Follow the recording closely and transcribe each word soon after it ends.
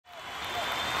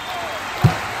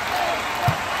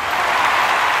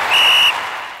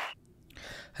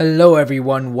Hello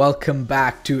everyone, welcome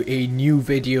back to a new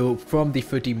video from the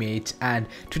Footy mates, and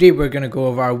today we're going to go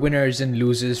over our winners and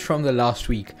losers from the last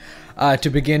week. To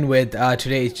begin with,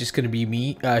 today it's just going to be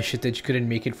me. Kshitij couldn't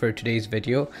make it for today's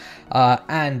video,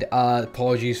 and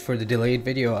apologies for the delayed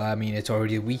video. I mean, it's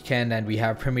already the weekend and we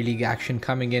have Premier League action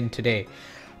coming in today.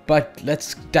 But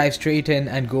let's dive straight in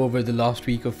and go over the last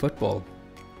week of football.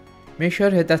 Make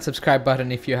sure to hit that subscribe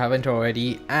button if you haven't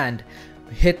already, and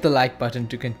hit the like button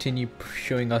to continue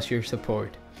showing us your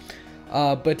support.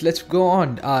 But let's go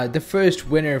on. The first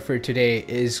winner for today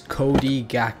is Cody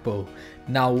Gakpo.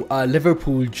 Now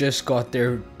Liverpool just got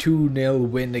their 2-0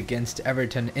 win against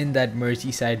Everton in that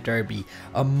Merseyside derby.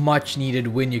 A much needed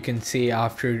win, you can say,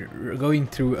 after going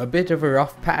through a bit of a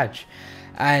rough patch.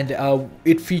 And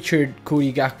it featured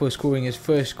Cody Gakpo scoring his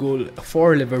first goal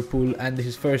for Liverpool and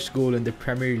his first goal in the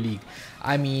Premier League.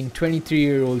 I mean,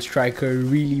 23-year-old striker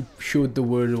really showed the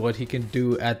world what he can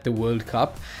do at the World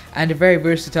Cup, and a very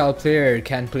versatile player,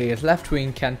 can play at left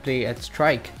wing, can play at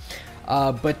strike.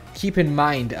 But keep in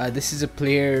mind, this is a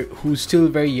player who's still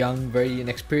very young, very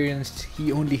inexperienced.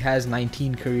 He only has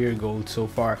 19 career goals so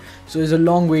far, so there's a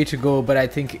long way to go, but I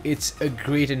think it's a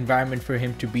great environment for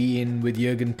him to be in, with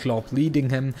Jurgen Klopp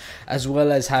leading him, as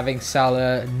well as having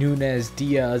Salah, Nunes,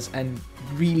 Diaz, and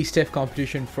really stiff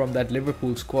competition from that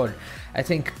Liverpool squad. I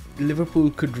think Liverpool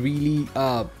could really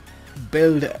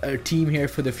build a team here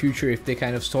for the future if they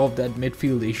kind of solve that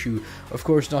midfield issue. Of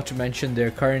course, not to mention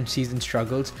their current season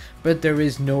struggles, but there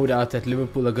is no doubt that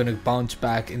Liverpool are going to bounce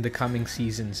back in the coming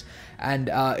seasons. And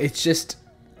it's just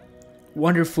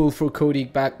wonderful for Cody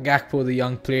Gakpo, the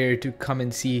young player, to come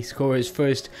and score his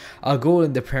first goal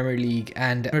in the Premier League.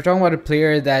 And we're talking about a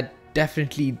player that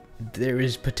definitely there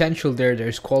is potential there,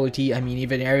 there's quality. I mean,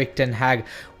 even Erik ten Hag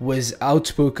was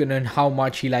outspoken on how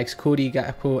much he likes Cody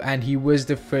Gakpo, and he was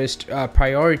the first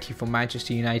priority for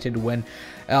Manchester United when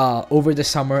over the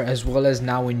summer, as well as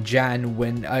now in Jan,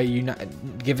 when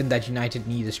given that United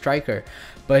need a striker.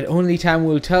 But only time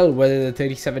will tell whether the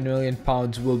 £37 million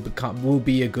will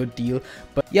be a good deal.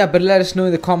 But yeah, but let us know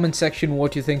in the comment section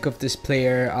what you think of this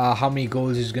player, how many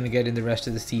goals he's going to get in the rest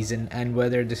of the season, and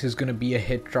whether this is going to be a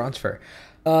hit transfer.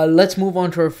 Let's move on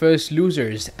to our first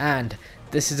losers, and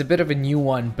this is a bit of a new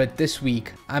one, but this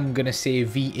week I'm gonna say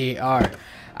VAR.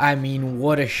 I mean,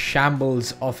 what a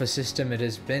shambles of a system it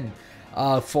has been.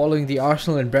 Following the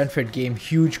Arsenal and Brentford game,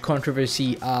 huge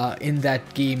controversy in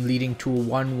that game, leading to a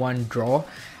 1-1 draw.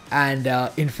 And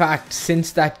in fact,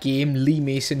 since that game, Lee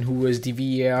Mason, who was the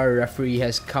VAR referee,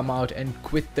 has come out and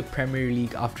quit the Premier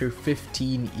League after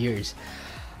 15 years.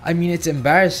 I mean, it's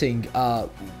embarrassing.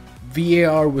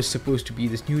 VAR was supposed to be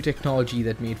this new technology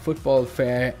that made football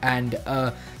fair and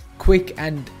quick,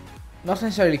 and not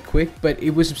necessarily quick, but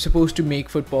it was supposed to make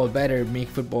football better, make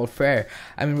football fair.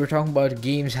 I mean, we're talking about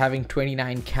games having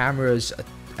 29 cameras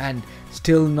and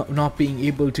still not being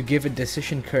able to give a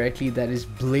decision correctly. That is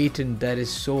blatant, that is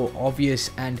so obvious,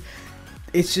 and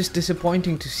it's just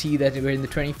disappointing to see that we're in the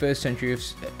 21st century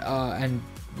and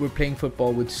we're playing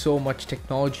football with so much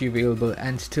technology available,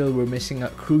 and still we're missing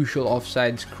out crucial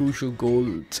offsides, crucial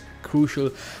goals,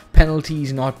 crucial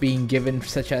penalties not being given,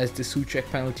 such as the Souček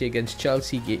penalty against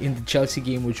Chelsea in the Chelsea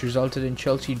game, which resulted in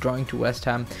Chelsea drawing to West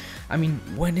Ham. I mean,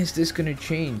 when is this going to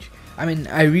change? I mean,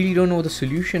 I really don't know what the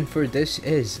solution for this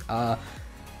is.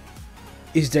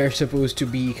 Is there supposed to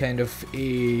be kind of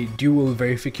a dual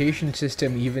verification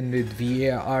system even with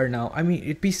VAR now? I mean,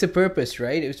 it beats the purpose,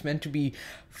 right? It's meant to be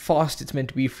fast, it's meant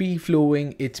to be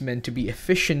free-flowing, it's meant to be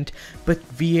efficient, but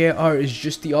VAR is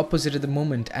just the opposite at the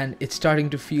moment, and it's starting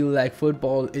to feel like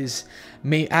football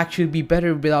may actually be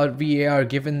better without VAR,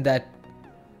 given that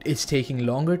it's taking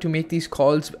longer to make these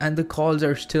calls and the calls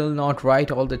are still not right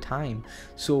all the time.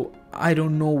 So I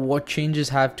don't know what changes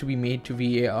have to be made to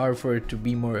VAR for it to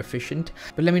be more efficient.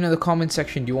 But let me know in the comment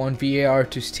section, do you want VAR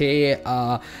to stay?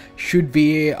 Should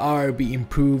VAR be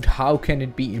improved? How can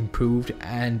it be improved?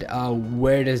 And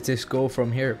where does this go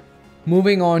from here?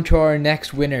 Moving on to our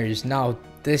next winners. Now,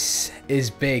 this is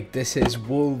big. This is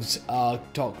Wolves. We're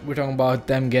talking about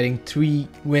them getting 3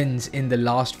 wins in the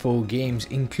last 4 games,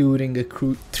 including a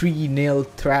 3-0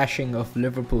 thrashing of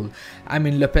Liverpool. I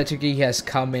mean, Lopetegui has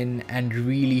come in and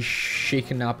really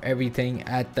shaken up everything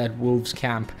at that Wolves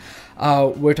camp.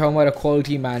 We're talking about a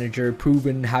quality manager,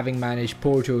 proven, having managed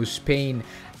Porto, Spain,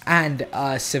 and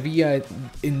Sevilla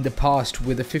in the past,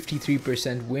 with a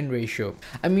 53% win ratio.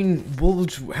 I mean,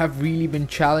 Wolves have really been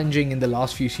challenging in the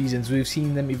last few seasons. We've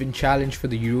seen them even challenge for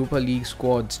the Europa League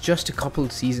squads just a couple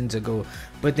seasons ago,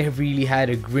 but they've really had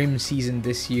a grim season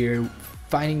this year,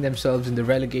 finding themselves in the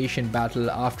relegation battle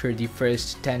after the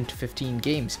first 10 to 15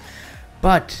 games.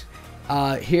 But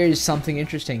here's something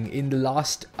interesting. In the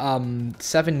last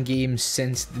 7 games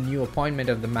since the new appointment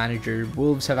of the manager,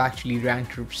 Wolves have actually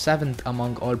ranked 7th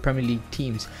among all Premier League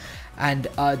teams, and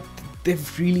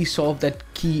they've really solved that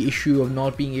key issue of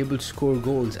not being able to score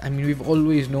goals. I mean, we've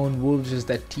always known Wolves as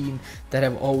that team that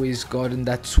have always gotten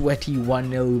that sweaty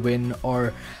 1-0 win,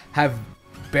 or have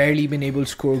barely been able to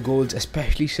score goals,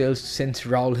 especially since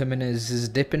Raul Jimenez's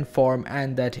dip in form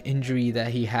and that injury that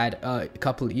he had a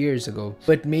couple years ago.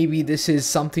 But maybe this is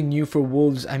something new for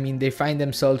Wolves. I mean, they find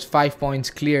themselves 5 points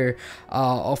clear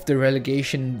of the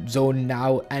relegation zone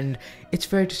now, and it's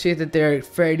fair to say that they're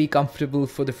fairly comfortable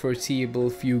for the foreseeable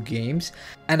few games.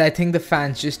 And I think the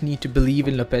fans just need to believe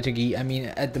in Lopetegui. I mean,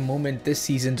 at the moment, this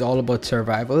season's all about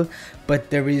survival, but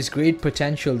there is great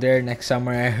potential there next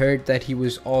summer. I heard that he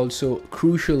was also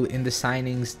crucial in the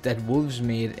signings that Wolves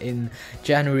made in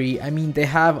January. I mean, they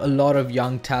have a lot of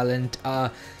young talent,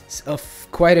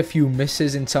 quite a few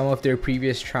misses in some of their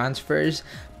previous transfers,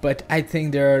 but I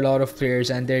think there are a lot of players,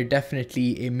 and they're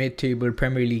definitely a mid-table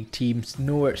Premier League team,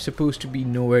 supposed to be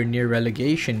nowhere near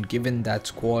relegation given that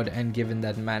squad and given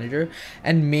that manager.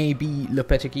 And maybe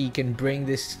Lopetegui can bring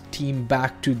this team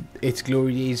back to its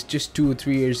glory days just 2 or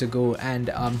 3 years ago, and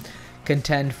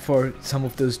contend for some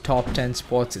of those top 10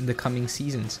 spots in the coming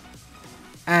seasons.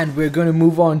 And we're going to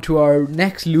move on to our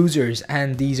next losers,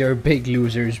 and these are big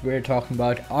losers. We're talking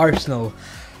about Arsenal,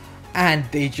 and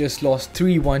they just lost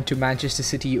 3-1 to Manchester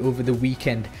City over the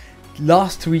weekend.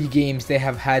 Last 3 games they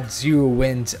have had 0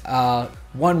 wins.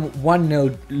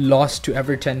 1-0 loss to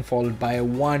Everton, followed by a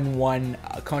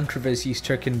 1-1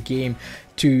 controversy-stricken game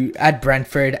at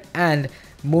Brentford, and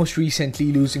most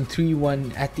recently losing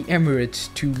 3-1 at the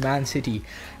Emirates to Man City.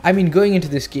 I mean, going into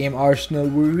this game, Arsenal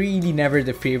were really never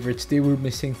the favourites. They were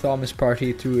missing Thomas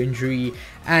Partey through injury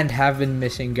and have been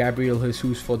missing Gabriel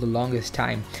Jesus for the longest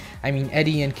time. I mean,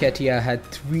 Eddie Nketiah had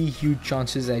 3 huge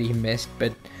chances that he missed,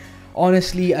 but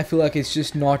honestly, I feel like it's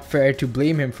just not fair to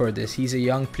blame him for this. He's a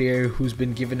young player who's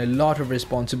been given a lot of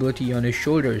responsibility on his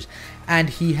shoulders, and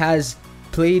he has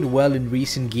played well in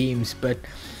recent games, but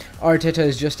Arteta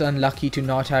is just unlucky to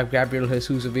not have Gabriel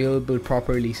Jesus available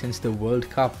properly since the World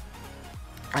Cup.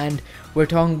 And we're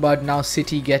talking about now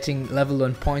City getting level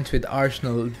on points with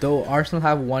Arsenal, though Arsenal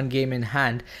have 1 game in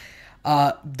hand.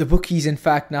 The bookies, in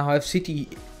fact, now have City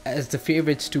as the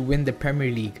favourites to win the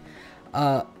Premier League.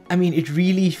 I mean, it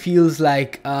really feels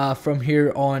like from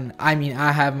here on, I mean,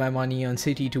 I have my money on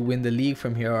City to win the league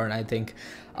from here on. I think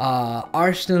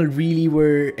Arsenal really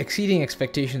were exceeding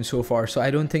expectations so far, so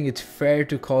I don't think it's fair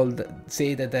to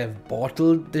say that they've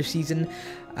bottled the season.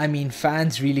 I mean,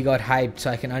 fans really got hyped, so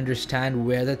I can understand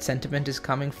where that sentiment is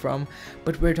coming from.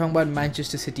 But we're talking about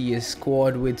Manchester City, a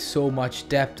squad with so much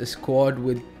depth, a squad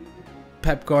with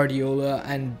Pep Guardiola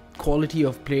and quality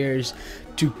of players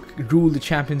to rule the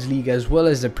Champions League as well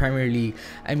as the Premier League.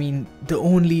 I mean, the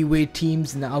only way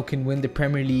teams now can win the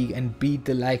Premier League and beat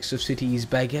the likes of City is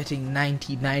by getting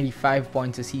 90-95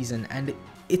 points a season, and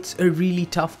it's a really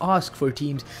tough ask for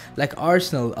teams like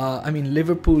Arsenal. I mean,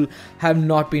 Liverpool have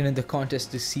not been in the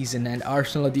contest this season, and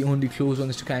Arsenal are the only close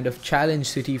ones to kind of challenge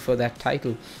City for that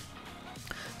title.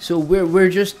 So we're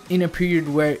just in a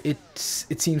period where it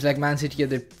seems like Man City are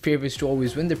the favourites to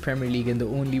always win the Premier League, and the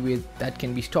only way that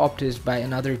can be stopped is by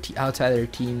another outsider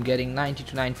team getting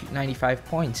 90-95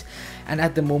 points. And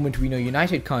at the moment, we know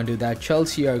United can't do that.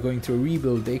 Chelsea are going through a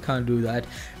rebuild; they can't do that.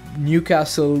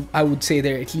 Newcastle, I would say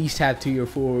they at least have 3 or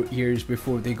 4 years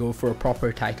before they go for a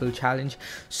proper title challenge.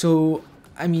 So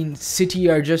I mean, City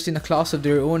are just in a class of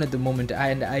their own at the moment,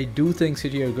 and I do think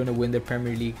City are going to win the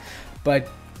Premier League, but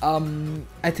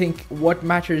I think what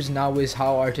matters now is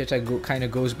how Arteta kind of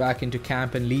goes back into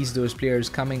camp and leads those players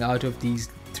coming out of these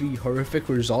 3 horrific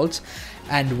results,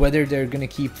 and whether they're going to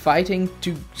keep fighting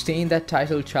to stay in that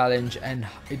title challenge, and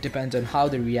it depends on how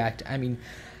they react. I mean,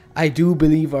 I do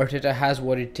believe Arteta has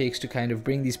what it takes to kind of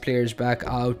bring these players back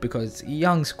out, because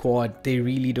young squad, they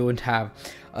really don't have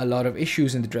a lot of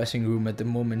issues in the dressing room at the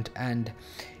moment. And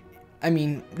I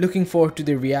mean, looking forward to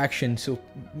the reaction, so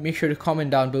make sure to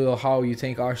comment down below how you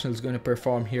think Arsenal is going to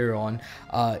perform here on.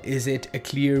 Is it a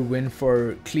clear lead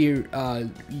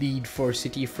for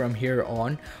City from here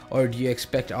on, or do you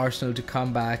expect Arsenal to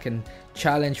come back and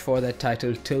challenge for that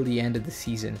title till the end of the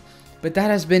season? But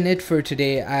that has been it for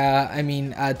today. I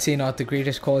mean, I'd say not the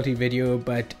greatest quality video,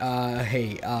 but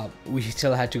hey, we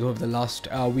still had to go over the last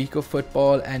week of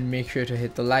football, and make sure to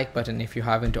hit the like button if you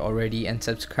haven't already, and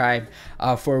subscribe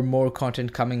for more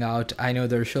content coming out. I know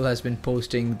Darshil has been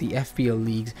posting the FPL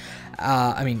leagues,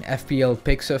 FPL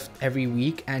picks of every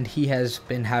week, and he has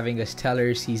been having a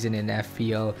stellar season in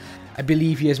FPL. I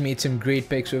believe he has made some great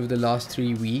picks over the last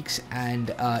 3 weeks,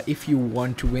 and if you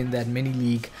want to win that mini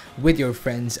league with your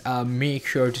friends, make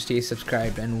sure to stay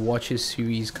subscribed and watch his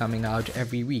series coming out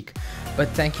every week. But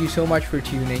thank you so much for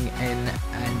tuning in,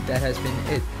 and that has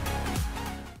been it.